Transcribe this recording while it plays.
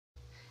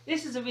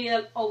This is a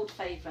real old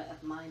favourite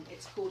of mine.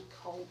 It's called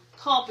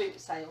Carboot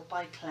Sale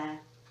by Clare.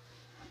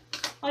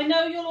 I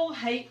know you'll all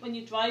hate when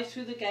you drive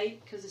through the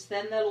gate, because it's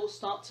then they'll all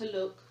start to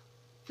look.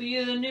 For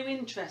you're the new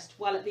interest,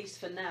 well, at least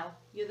for now,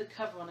 you're the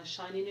cover on a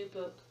shiny new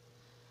book.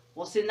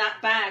 What's in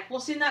that bag?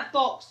 What's in that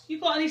box? You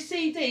got any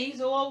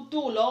CDs or old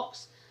door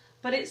locks?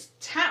 But it's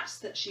taps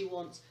that she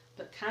wants,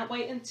 but can't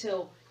wait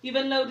until you've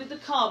unloaded the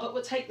car, but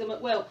will take them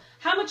at will.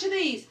 How much are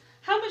these?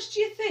 How much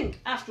do you think?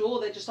 After all,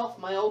 they're just off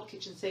my old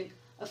kitchen sink.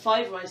 A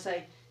fiver, I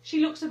say. She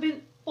looks a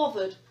bit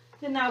bothered.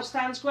 There now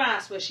stands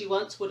grass where she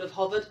once would have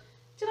hovered.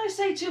 Did I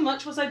say too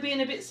much? Was I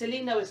being a bit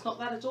silly? No, it's not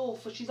that at all,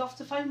 for she's off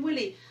to find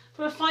Willie.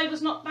 For a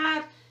fiver's not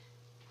bad,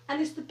 and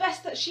it's the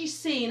best that she's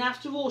seen.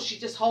 After all, she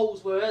just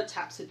holds where her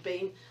taps had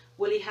been.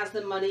 Willie has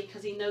the money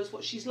because he knows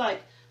what she's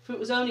like, for it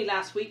was only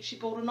last week she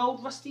bought an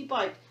old rusty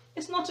bike.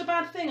 It's not a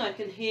bad thing, I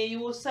can hear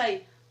you all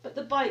say, but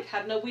the bike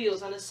had no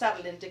wheels and a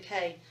saddle in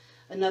decay.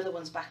 Another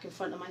one's back in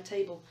front of my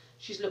table.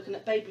 She's looking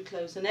at baby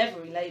clothes and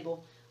every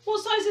label.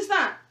 What size is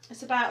that?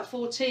 It's about a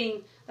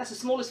 14. That's the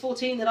smallest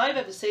 14 that I've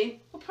ever seen.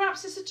 Or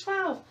perhaps it's a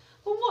 12.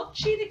 Well, what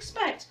she'd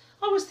expect.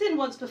 I was thin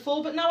once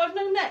before, but now I've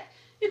no neck.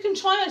 You can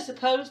try, I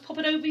suppose, pop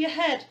it over your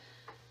head.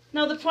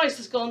 Now the price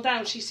has gone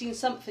down, she's seen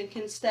something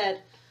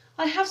instead.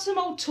 I have some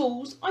old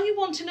tools. Are you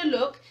wanting a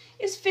look?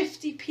 Is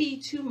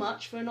 50p too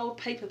much for an old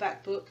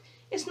paperback book?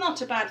 It's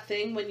not a bad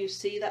thing when you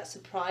see that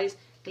surprise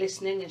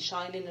glistening and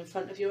shining in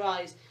front of your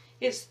eyes.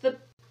 It's the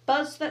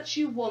buzz that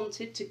you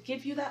wanted to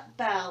give you that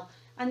bell,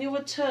 and you'll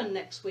return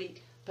next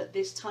week, but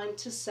this time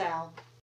to sell.